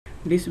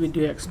This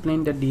video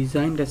explains the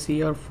design, the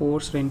shear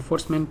force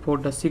reinforcement for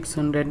the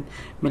 600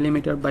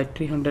 millimeter by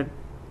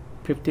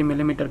 350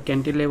 millimeter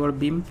cantilever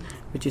beam,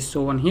 which is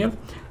shown here.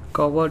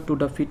 Cover to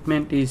the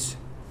fitment is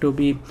to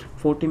be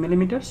 40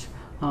 millimeters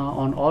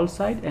on all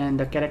sides, and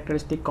the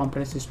characteristic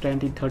compressive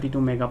strength is 32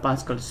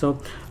 megapascal.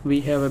 So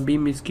we have a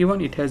beam is given.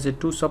 It has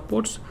two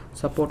supports,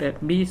 support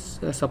at B,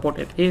 support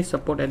at A,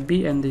 support at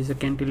B, and there is a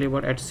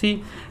cantilever at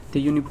C. The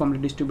uniformly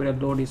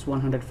distributed load is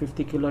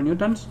 150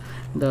 kilonewtons.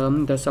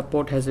 The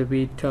support has a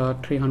width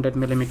 300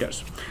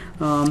 millimeters.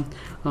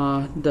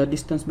 The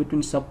distance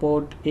between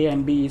support A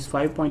and B is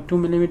 5.2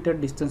 millimeter.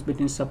 Distance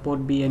between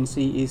support B and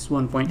C is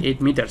 1.8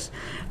 meters.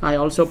 I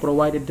also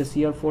provided the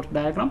shear force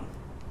diagram.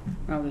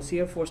 Now the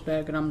shear force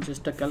diagram,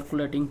 just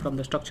calculating from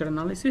the structure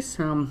analysis.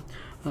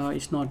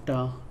 It's not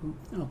a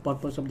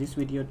purpose of this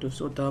video to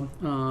show the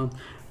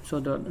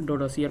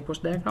shear force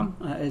diagram.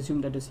 I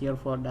assume that the shear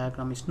force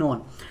diagram is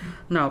known.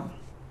 Now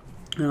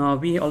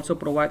we also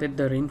provided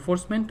the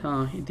reinforcement.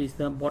 It is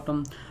the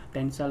bottom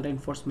tensile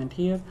reinforcement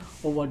here.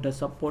 Over the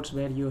supports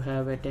where you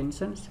have a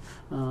tensions,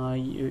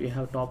 you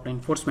have top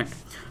reinforcement.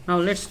 Now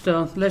let's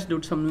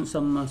do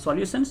some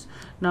solutions.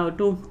 Now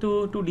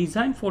to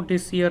design for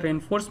this shear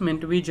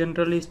reinforcement, we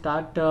generally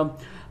start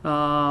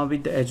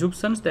with the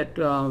assumptions that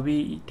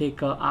we take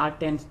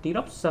R10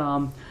 stirrups.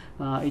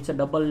 It's a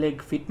double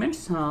leg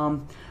fitments.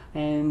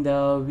 And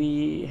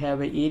we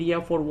have an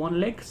area for one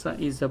leg, so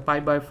is a pi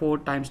by 4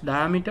 times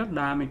diameter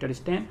is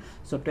 10,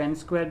 so 10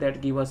 square,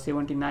 that give us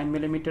 79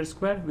 millimeter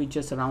square, which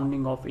is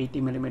rounding of 80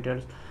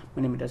 millimeter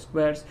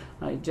squares.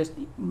 It's just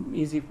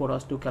easy for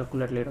us to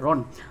calculate later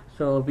on,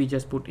 so we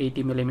just put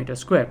 80 millimeter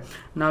square.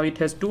 Now it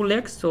has two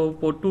legs, so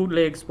for two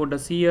legs, for the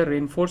shear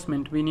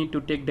reinforcement, we need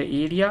to take the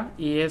area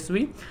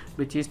ASV,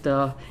 which is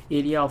the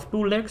area of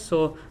two legs.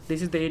 So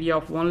this is the area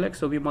of one leg,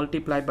 so we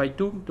multiply by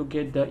 2 to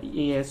get the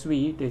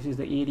ASV. This is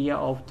the area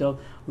of the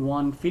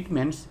one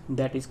fitments,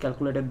 that is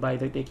calculated by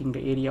taking the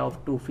area of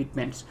two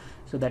fitments,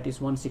 so that is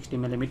 160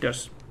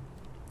 millimeters.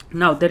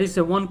 Now there is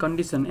a one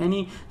condition.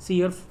 Any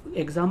shear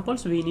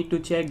examples, we need to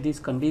check these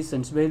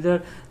conditions,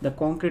 whether the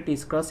concrete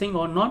is crushing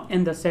or not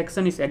and the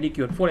section is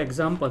adequate. For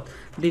example,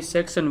 this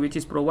section which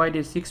is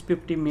provided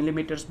 650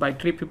 millimeters by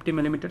 350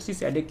 millimeters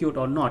is adequate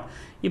or not.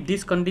 If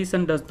this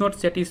condition does not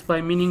satisfy,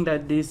 meaning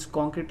that this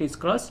concrete is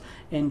crushed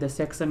and the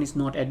section is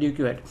not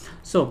adequate.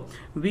 So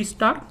we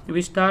start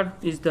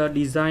is the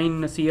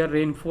design shear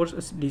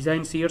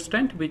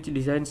strength, which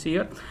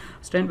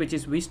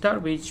is V star,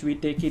 which we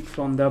take it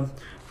from the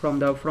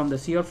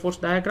shear force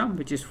diagram,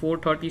 which is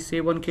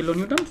 437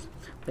 kilonewtons,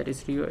 that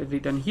is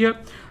written here.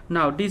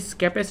 Now this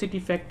capacity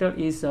factor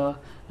is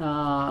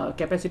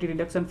capacity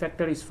reduction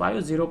factor is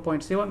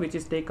 0.7, which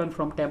is taken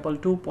from table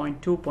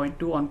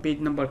 2.2.2 on page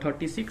number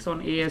 36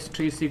 on AS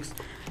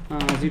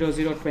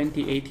 3600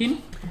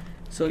 2018.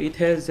 So it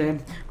has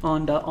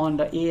on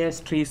the AS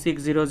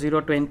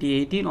 3600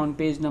 2018 on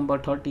page number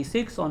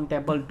 36 on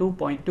table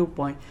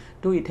 2.2.2,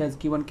 it has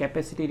given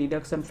capacity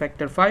reduction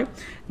factor 5.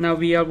 Now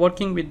we are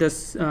working with the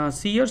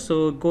shear,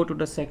 so go to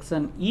the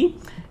section E,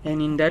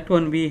 and in that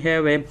one we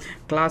have a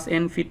class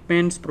N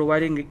fitments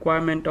providing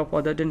requirement of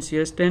other than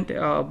shear strength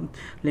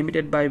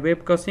limited by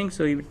wave crushing,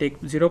 so we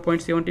take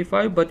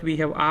 0.75, but we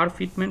have R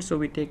fitment, so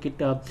we take it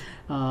 5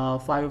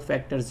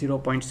 factor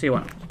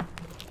 0.7.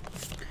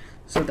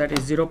 So that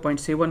is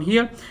 0.7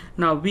 here.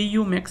 Now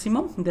VU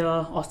maximum, the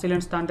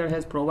Australian standard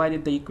has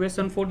provided the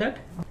equation for that.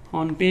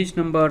 On page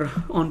number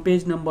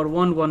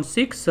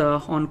 116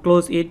 on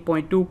clause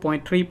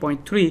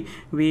 8.2.3.3,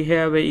 we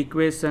have a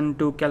equation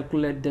to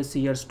calculate the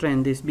shear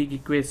strength. These big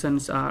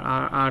equations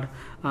are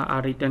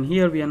written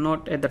here. We are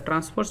not at the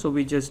transfer, so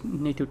we just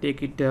need to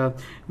take it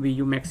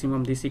VU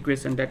maximum, this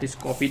equation that is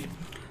copied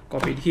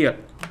here.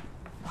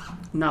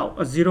 Now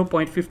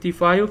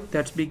 0.55,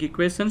 that's big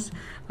equations.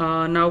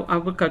 Now I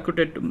will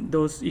calculate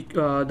those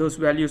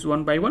values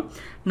one by one.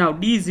 Now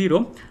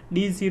D0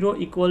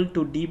 equal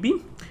to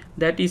DB,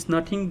 that is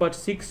nothing but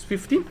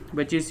 650,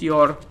 which is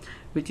your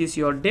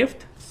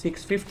depth,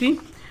 650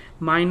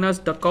 minus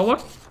the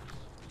cover.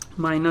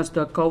 Let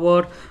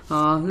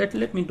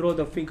me draw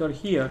the figure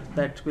here,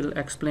 that will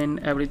explain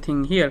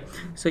everything here.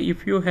 So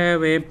if you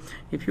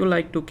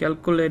like to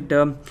calculate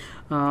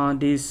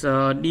this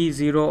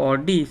D0 or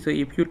D, so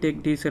if you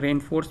take this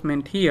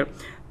reinforcement here,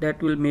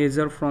 that will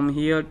measure from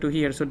here to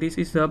here. So this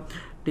is the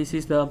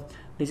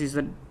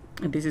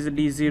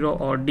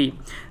D0 or D.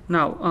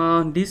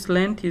 Now this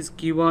length is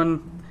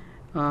given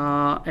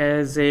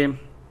as a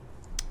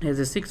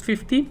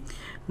 650.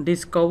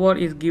 This cover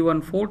is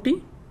given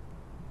 40,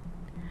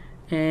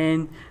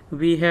 and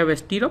we have a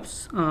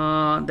stirrups,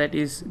 that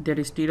is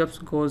stirrups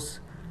goes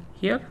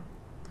here.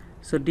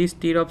 So this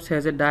stirrups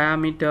has a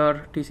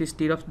diameter, this is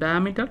stirrups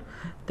diameter,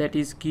 that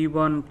is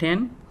given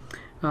 10,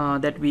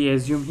 that we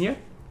assume here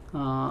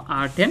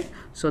R10,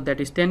 so that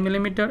is 10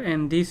 millimeter,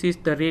 and this is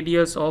the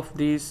radius of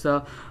this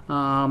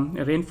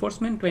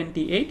reinforcement,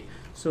 28.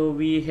 So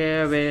we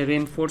have a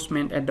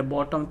reinforcement at the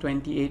bottom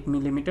 28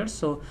 millimeters.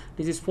 So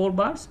this is 4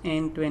 bars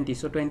and 20,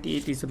 so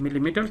 28 is a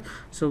millimeter.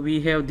 So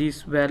we have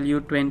this value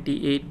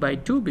 28 by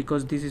 2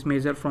 because this is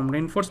measured from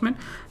reinforcement.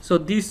 So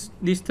this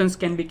distance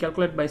can be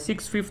calculated by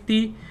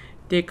 650,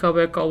 take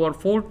away cover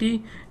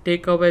 40,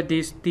 take away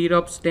these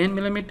stirrups 10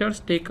 millimeters,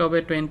 take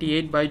away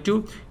 28 by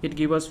 2, it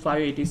gives us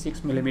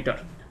 586 millimeter.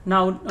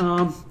 Now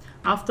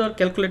after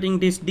calculating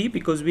this d,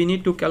 because we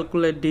need to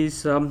calculate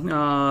this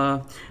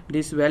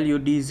this value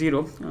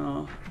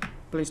d0,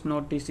 please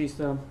note this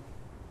is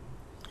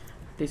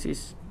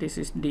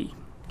d,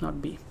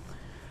 not b.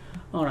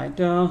 All right,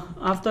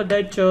 after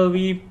that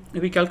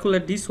we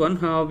calculate this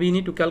one. We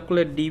need to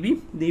calculate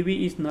dv.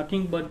 Dv is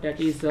nothing but that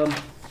is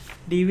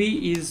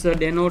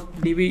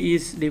dv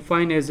is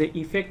defined as a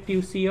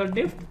effective shear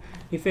depth.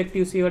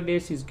 Effective shear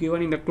depth is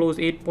given in the clause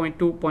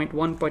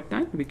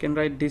 8.2.1.9. we can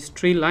write these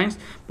 3 lines,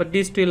 but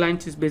these 3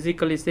 lines is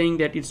basically saying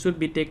that it should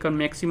be taken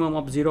maximum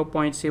of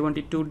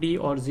 0.72 d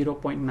or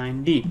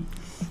 0.9 d.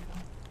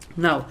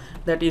 Now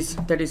that is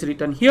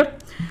written here.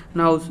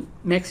 Now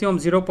maximum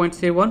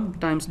 0.7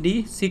 times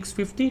d,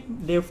 650,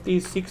 depth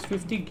is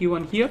 650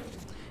 given here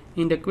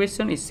in the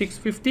question is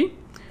 650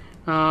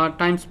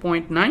 times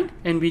 0.9,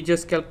 and we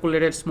just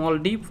calculated small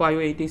d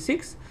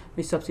 586.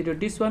 We substitute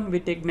this one,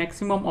 we take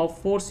maximum of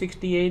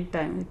 468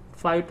 times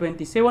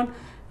 527.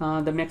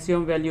 The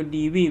maximum value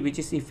dv, which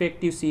is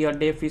effective shear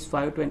depth, is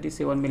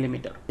 527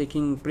 millimeter.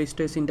 Taking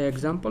pre-stress in the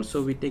example,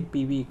 so we take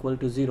pv equal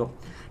to 0,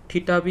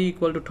 theta v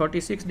equal to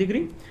 36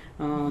 degree,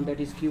 that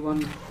is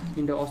given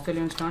in the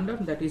Australian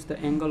standard, that is the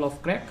angle of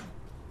crack.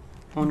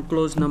 On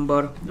clause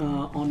number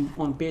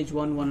on page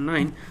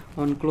 119,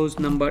 on clause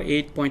number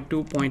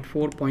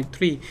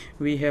 8.2.4.3,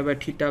 we have a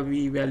theta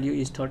v value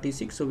is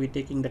 36, so we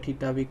taking the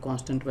theta v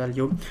constant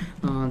value,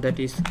 that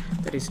is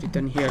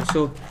written here.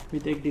 So we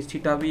take this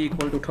theta v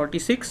equal to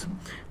 36,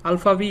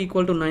 alpha v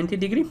equal to 90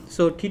 degree.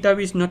 So theta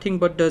v is nothing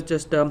but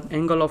just the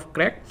angle of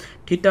crack.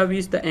 Theta v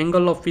is the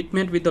angle of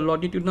fitment with the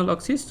longitudinal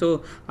axis.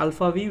 So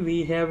alpha v,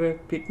 we have a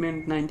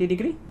fitment 90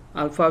 degree.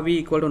 Alpha v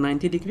equal to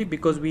 90 degree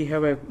because we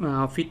have a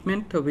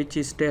fitment which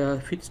is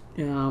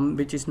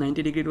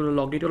 90 degree to the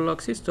longitudinal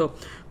axis. So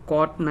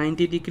cot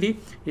 90 degree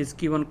is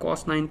given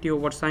cos 90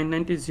 over sin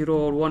 90, 0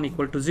 or 1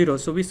 equal to 0.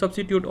 So we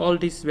substitute all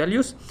these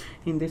values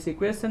in this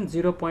equation.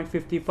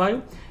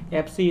 0.55,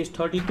 fc is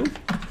 32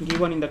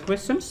 given in the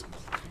questions,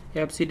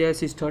 fc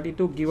dash is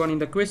 32 given in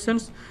the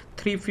questions.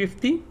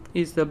 350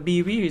 is the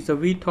bv, is the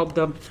width of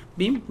the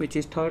beam, which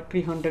is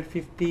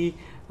 350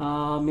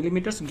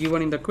 millimeters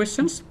given in the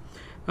questions.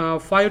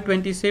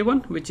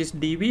 527, which is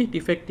dv,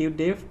 effective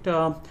depth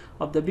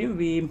of the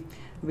beam,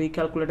 we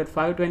calculated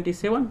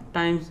 527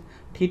 times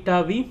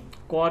theta v,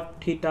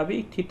 cot theta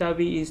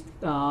v is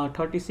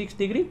 36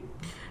 degree,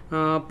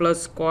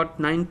 plus cot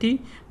 90,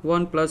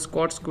 1 plus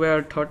cot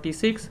square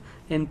 36,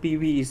 and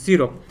pv is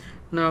 0.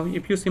 Now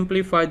if you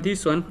simplify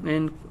this one,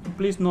 and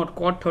please note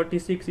cot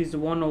 36 is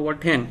 1 over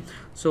 10,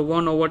 so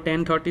 1 over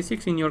 10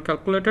 36 in your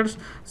calculators.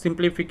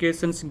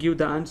 Simplifications give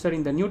the answer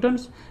in the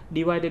newtons,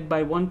 divided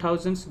by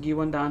 1000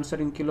 given the answer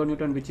in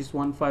kilonewton, which is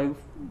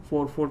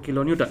 1544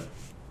 kilonewton.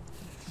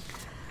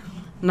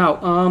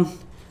 Now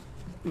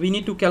we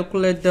need to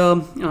calculate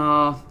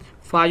the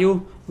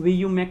 5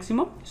 VU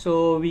maximum,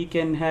 so we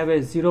can have a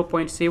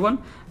 0.7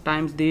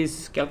 times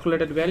this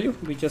calculated value.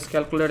 We just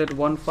calculated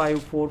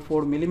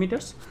 1544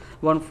 millimeters,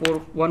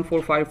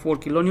 1454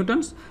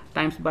 kilonewtons,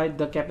 times by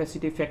the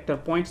capacity factor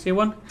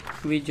 0.7.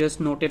 we just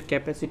noted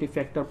capacity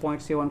factor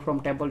 0.7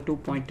 from table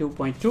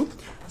 2.2.2,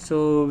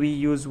 so we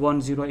use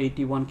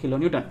 1081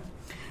 kilonewton.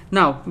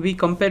 Now we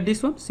compare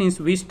this one, since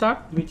we start,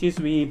 which is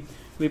we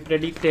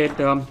predicted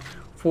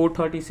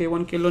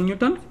 437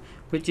 kilonewton,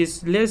 which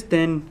is less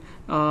than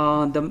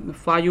the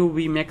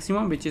 5V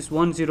maximum, which is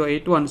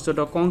 1081. So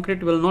the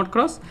concrete will not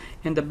cross,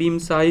 and the beam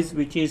size,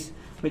 which is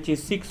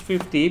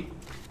 650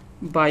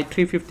 by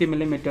 350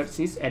 millimeters,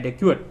 is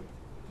adequate.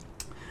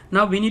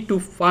 Now we need to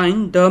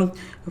find the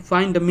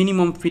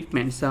minimum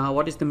fitments.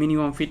 What is the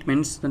minimum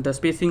fitments? The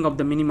spacing of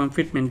the minimum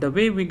fitment. The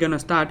way we're gonna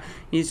start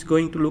is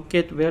going to look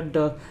at where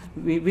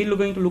we're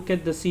going to look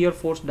at the shear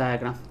force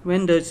diagram.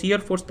 When the shear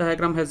force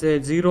diagram has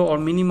a 0 or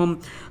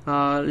minimum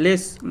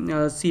less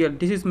shear,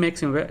 this is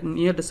maximum. Where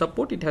near the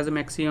support it has a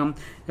maximum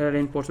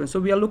reinforcement. So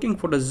we are looking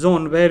for the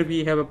zone where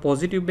we have a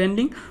positive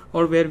bending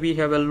or where we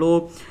have a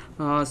low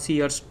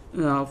shear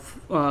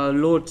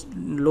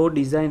low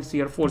design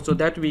shear force. So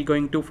that we're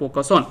going to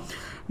focus on.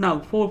 Now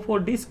for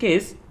this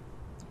case,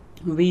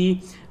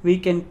 we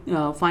can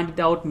find it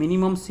out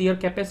minimum shear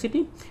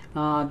capacity,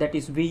 that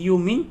is VU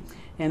mean,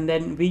 and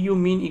then VU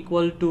mean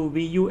equal to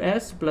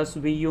VUS plus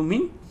VU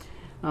mean.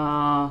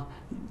 Now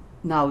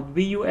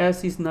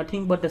VUS is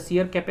nothing but the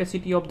shear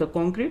capacity of the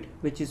concrete,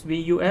 which is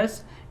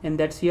VUS, and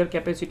that shear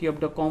capacity of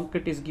the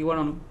concrete is given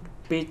on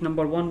page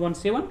number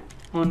 117.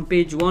 on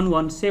page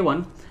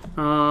 117,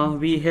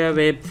 we have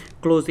a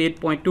clause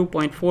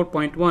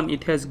 8.2.4.1.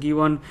 it has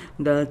given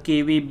the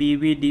kv,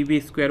 bv,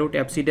 dv, square root,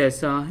 fc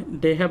dash.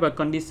 They have a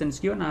conditions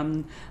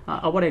given.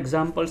 Our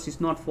examples is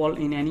not fall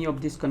in any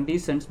of these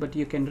conditions, but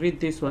you can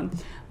read this one.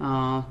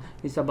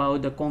 It's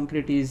about the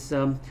concrete is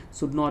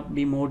should not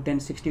be more than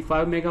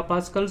 65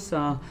 megapascals.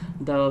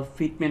 The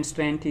fitment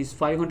strength is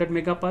 500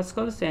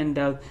 megapascals, and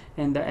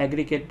the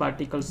aggregate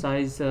particle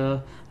size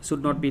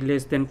should not be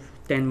less than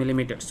 10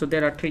 millimeters. So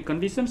there are three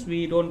conditions.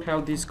 We don't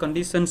have these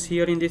conditions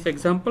here in this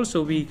example,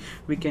 so we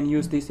can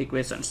use these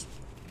equations.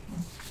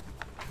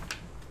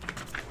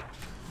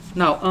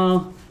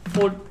 Now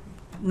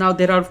now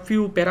there are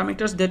few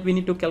parameters that we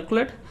need to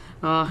calculate.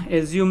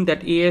 Assume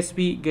that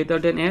ASB greater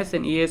than S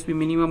and ASB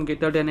minimum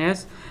greater than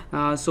S,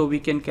 so we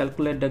can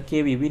calculate the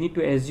kV. We need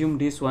to assume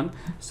this one.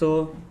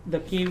 So the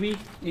kV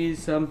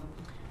is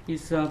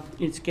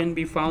it can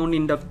be found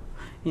in the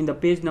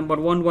page number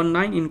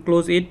 119 in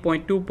clause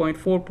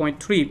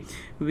 8.2.4.3.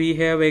 we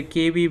have a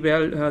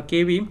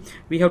kV.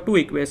 We have two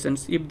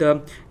equations. If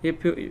the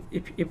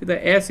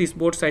S is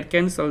both side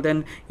cancel,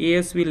 then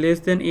ASV less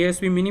than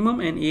ASV minimum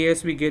and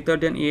ASV greater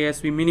than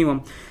ASV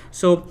minimum.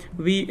 So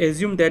we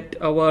assume that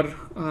our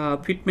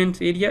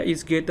fitment area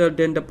is greater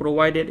than the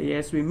provided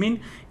ASV min.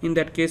 In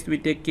that case, we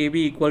take kV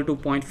equal to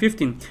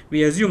 0.15.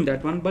 We assume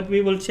that one, but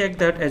we will check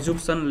that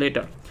assumption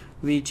later.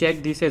 We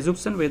check this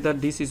assumption whether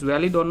this is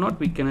valid or not.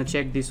 We can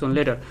check this one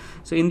later.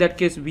 So in that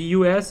case,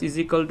 VUS is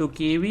equal to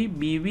kV,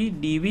 BV,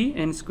 dV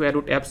and square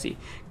root FC.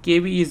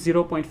 kV is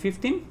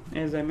 0.15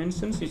 as I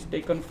mentioned. It's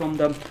taken from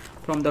the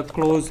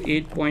clause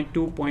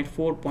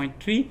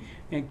 8.2.4.3,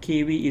 and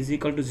kV is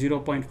equal to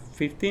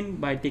 0.15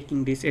 by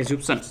taking these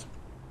assumptions.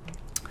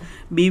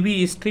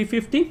 BV is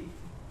 350.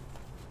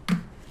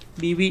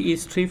 BV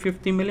is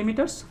 350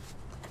 millimeters.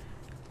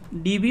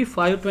 dV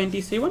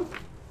 527.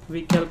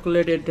 We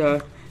calculated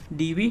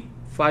dV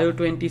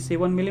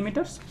 527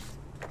 millimeters.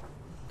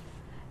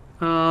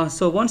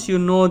 So once you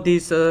know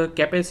this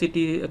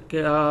capacity of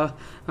the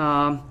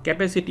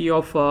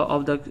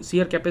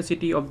shear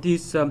capacity of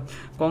this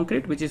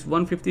concrete, which is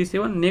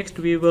 157, next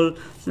we will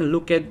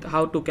look at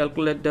how to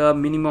calculate the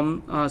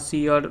minimum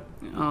steel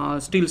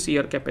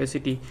shear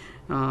capacity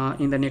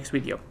in the next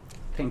video.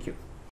 Thank you.